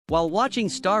While watching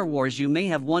Star Wars, you may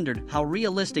have wondered how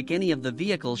realistic any of the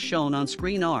vehicles shown on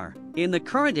screen are. In the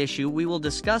current issue, we will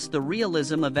discuss the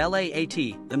realism of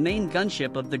LAAT, the main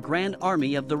gunship of the Grand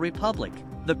Army of the Republic,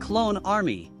 the Clone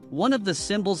Army, one of the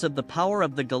symbols of the power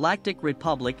of the Galactic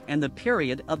Republic and the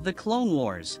period of the Clone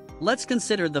Wars. Let's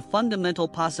consider the fundamental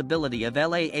possibility of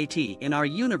LAAT in our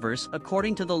universe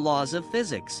according to the laws of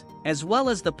physics, as well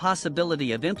as the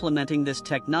possibility of implementing this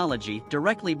technology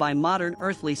directly by modern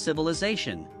earthly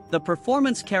civilization. The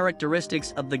performance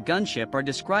characteristics of the gunship are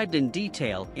described in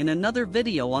detail in another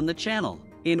video on the channel.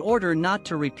 In order not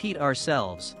to repeat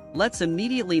ourselves, let's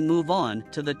immediately move on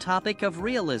to the topic of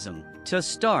realism. To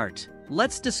start,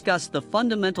 let's discuss the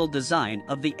fundamental design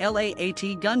of the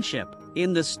LAAT gunship.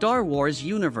 In the Star Wars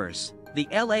universe, the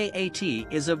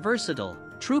LAAT is a versatile,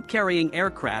 troop-carrying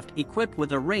aircraft equipped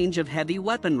with a range of heavy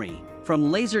weaponry,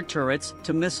 from laser turrets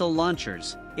to missile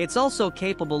launchers. It's also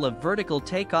capable of vertical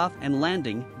takeoff and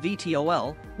landing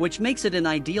 (VTOL), which makes it an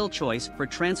ideal choice for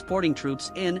transporting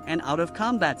troops in and out of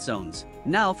combat zones.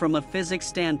 Now, from a physics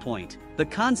standpoint, the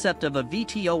concept of a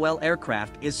VTOL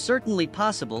aircraft is certainly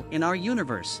possible in our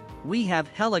universe. We have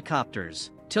helicopters,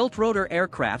 tilt-rotor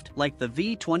aircraft like the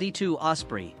V-22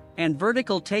 Osprey, and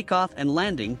vertical takeoff and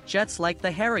landing jets like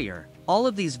the Harrier. All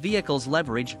of these vehicles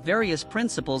leverage various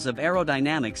principles of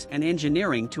aerodynamics and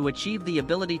engineering to achieve the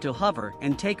ability to hover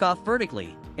and take off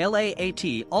vertically.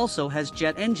 LAAT also has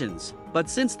jet engines, but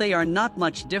since they are not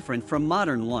much different from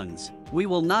modern ones, we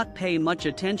will not pay much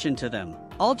attention to them.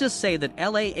 I'll just say that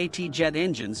LAAT jet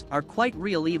engines are quite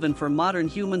real even for modern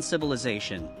human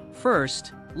civilization.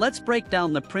 First, let's break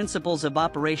down the principles of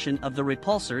operation of the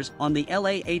repulsors on the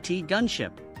LAAT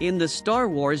gunship. In the Star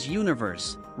Wars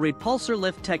universe, repulsor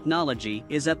lift technology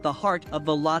is at the heart of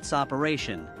the LAAT's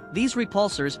operation. These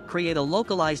repulsors create a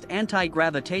localized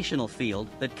anti-gravitational field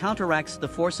that counteracts the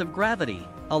force of gravity,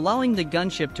 allowing the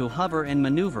gunship to hover and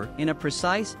maneuver in a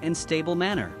precise and stable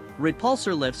manner.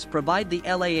 Repulsor lifts provide the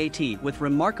LAAT with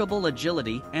remarkable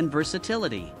agility and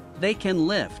versatility. They can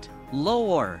lift,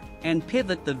 lower, and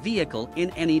pivot the vehicle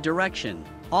in any direction,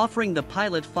 offering the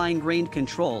pilot fine-grained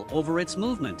control over its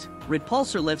movement.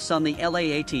 Repulsor lifts on the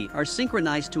LAAT are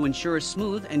synchronized to ensure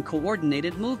smooth and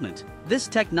coordinated movement. This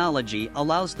technology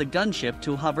allows the gunship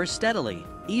to hover steadily,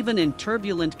 even in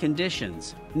turbulent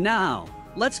conditions. Now,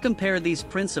 let's compare these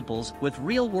principles with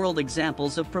real-world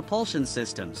examples of propulsion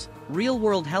systems.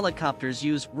 Real-world helicopters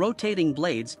use rotating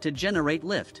blades to generate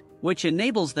lift, which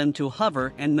enables them to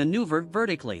hover and maneuver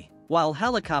vertically. While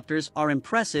helicopters are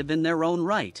impressive in their own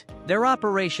right, their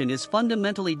operation is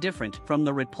fundamentally different from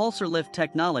the repulsor lift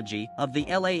technology of the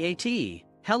LAAT.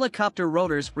 Helicopter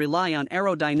rotors rely on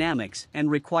aerodynamics and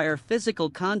require physical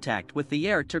contact with the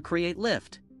air to create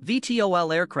lift.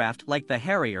 VTOL aircraft like the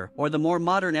Harrier or the more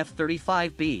modern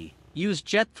F-35B use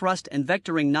jet thrust and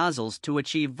vectoring nozzles to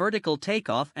achieve vertical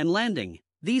takeoff and landing.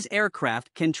 These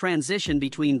aircraft can transition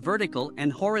between vertical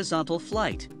and horizontal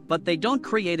flight, but they don't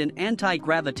create an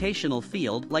anti-gravitational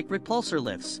field like repulsor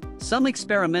lifts. Some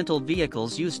experimental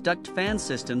vehicles use duct fan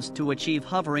systems to achieve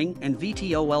hovering and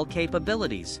VTOL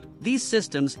capabilities. These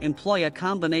systems employ a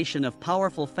combination of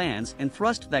powerful fans and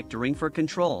thrust vectoring for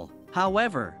control.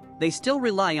 However, they still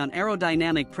rely on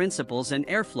aerodynamic principles and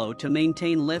airflow to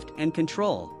maintain lift and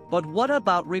control. But what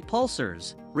about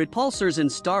repulsors? Repulsors in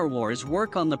Star Wars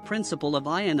work on the principle of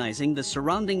ionizing the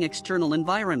surrounding external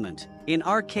environment, in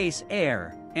our case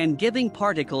air, and giving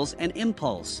particles an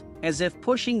impulse, as if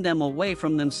pushing them away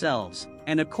from themselves.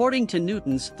 And according to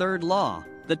Newton's third law,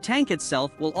 the tank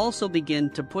itself will also begin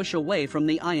to push away from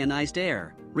the ionized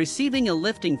air, receiving a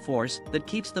lifting force that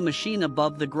keeps the machine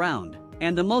above the ground.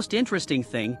 And the most interesting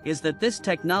thing is that this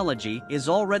technology is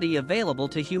already available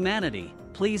to humanity.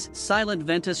 Please, Silent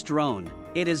Ventus drone.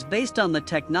 It is based on the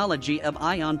technology of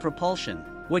ion propulsion,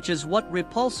 which is what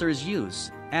repulsors use,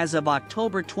 as of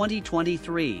October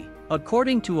 2023.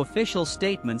 According to official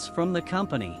statements from the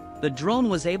company, the drone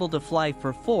was able to fly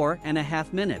for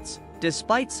 4.5 minutes.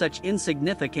 Despite such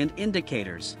insignificant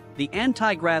indicators, the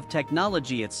anti-grav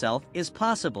technology itself is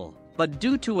possible, but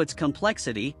due to its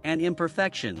complexity and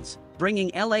imperfections,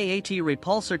 bringing LAAT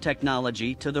repulsor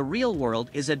technology to the real world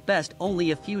is at best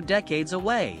only a few decades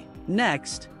away.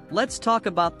 Next, let's talk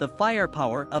about the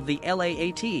firepower of the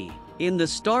LAAT. In the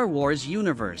Star Wars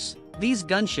universe, these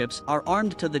gunships are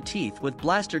armed to the teeth with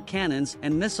blaster cannons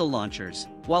and missile launchers.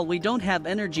 While we don't have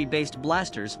energy-based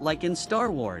blasters like in Star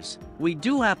Wars, we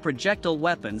do have projectile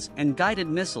weapons and guided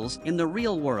missiles in the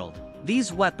real world.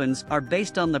 These weapons are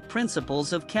based on the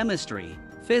principles of chemistry,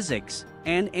 physics,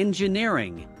 and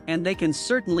engineering. and they can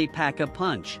certainly pack a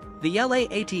punch. The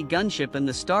LAAT gunship in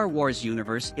the Star Wars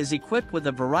universe is equipped with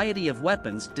a variety of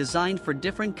weapons designed for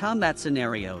different combat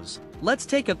scenarios. Let's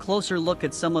take a closer look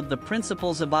at some of the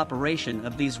principles of operation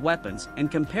of these weapons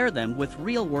and compare them with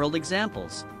real-world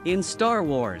examples. In Star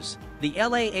Wars, the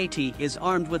LAAT is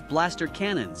armed with blaster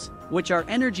cannons, which are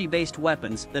energy-based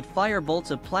weapons that fire bolts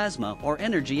of plasma or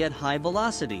energy at high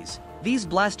velocities. These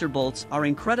blaster bolts are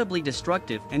incredibly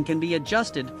destructive and can be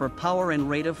adjusted for power and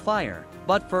rate of fire.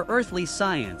 But for earthly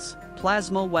science,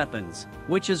 plasma weapons,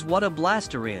 which is what a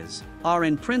blaster is, are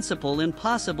in principle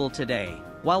impossible today.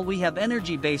 While we have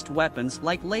energy-based weapons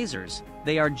like lasers,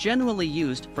 they are generally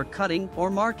used for cutting or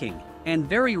marking, and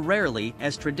very rarely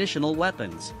as traditional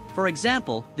weapons. For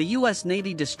example, the U.S.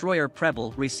 Navy destroyer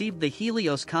Preble received the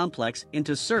Helios complex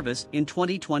into service in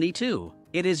 2022.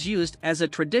 It is used as a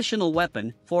traditional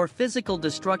weapon for physical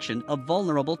destruction of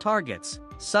vulnerable targets,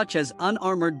 such as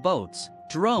unarmored boats,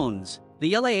 drones.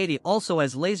 The LAAT also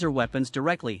has laser weapons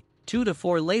directly, 2 to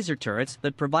 4 laser turrets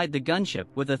that provide the gunship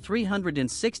with a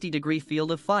 360-degree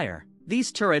field of fire.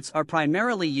 These turrets are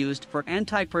primarily used for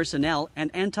anti-personnel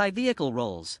and anti-vehicle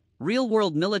roles.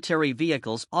 Real-world military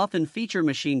vehicles often feature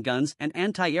machine guns and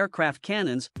anti-aircraft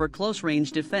cannons for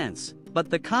close-range defense.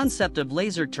 But the concept of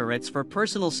laser turrets for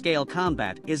personal-scale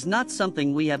combat is not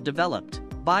something we have developed.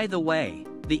 By the way,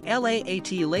 the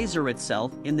LAAT laser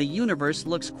itself in the universe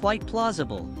looks quite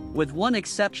plausible, with one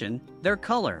exception: their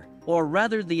color, or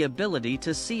rather the ability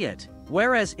to see it.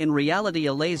 Whereas in reality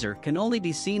a laser can only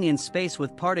be seen in space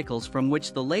with particles from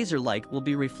which the laser light will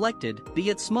be reflected, be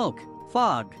it smoke,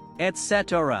 fog,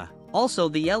 etc. Also,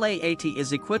 the LAAT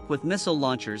is equipped with missile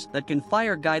launchers that can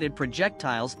fire guided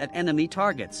projectiles at enemy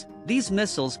targets. These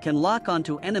missiles can lock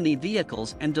onto enemy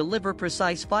vehicles and deliver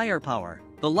precise firepower.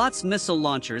 The LAAT's missile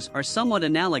launchers are somewhat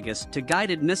analogous to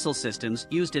guided missile systems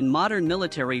used in modern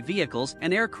military vehicles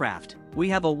and aircraft. We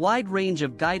have a wide range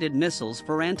of guided missiles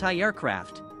for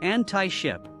anti-aircraft,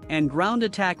 anti-ship, and ground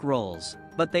attack roles,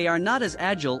 but they are not as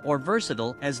agile or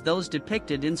versatile as those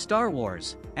depicted in Star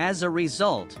Wars. As a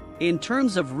result, in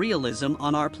terms of realism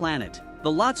on our planet,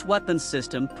 the LAAT's weapons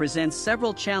system presents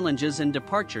several challenges and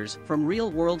departures from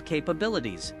real-world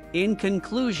capabilities. In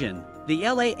conclusion, the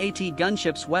LAAT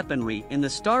gunship's weaponry in the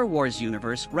Star Wars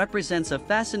universe represents a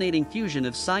fascinating fusion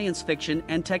of science fiction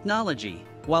and technology.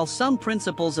 While some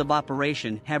principles of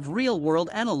operation have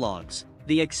real-world analogs,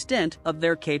 the extent of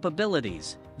their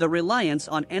capabilities, the reliance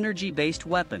on energy-based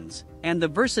weapons, and the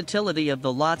versatility of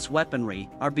the LAAT's weaponry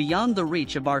are beyond the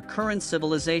reach of our current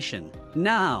civilization.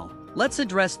 Now, let's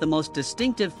address the most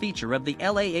distinctive feature of the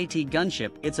LAAT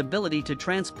gunship: its ability to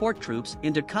transport troops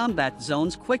into combat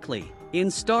zones quickly. In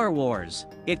Star Wars,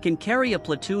 it can carry a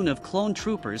platoon of clone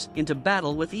troopers into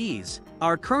battle with ease.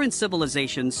 Our current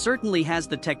civilization certainly has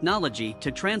the technology to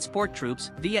transport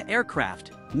troops via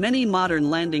aircraft. Many modern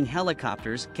landing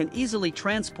helicopters can easily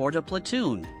transport a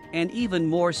platoon, and even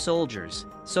more soldiers.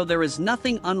 So there is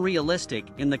nothing unrealistic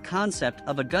in the concept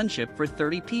of a gunship for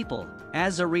 30 people.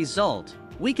 As a result,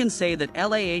 we can say that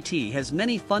LAAT has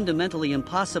many fundamentally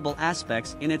impossible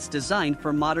aspects in its design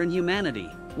for modern humanity,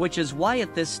 which is why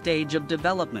at this stage of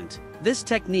development, this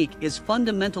technique is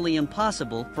fundamentally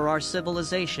impossible for our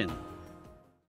civilization.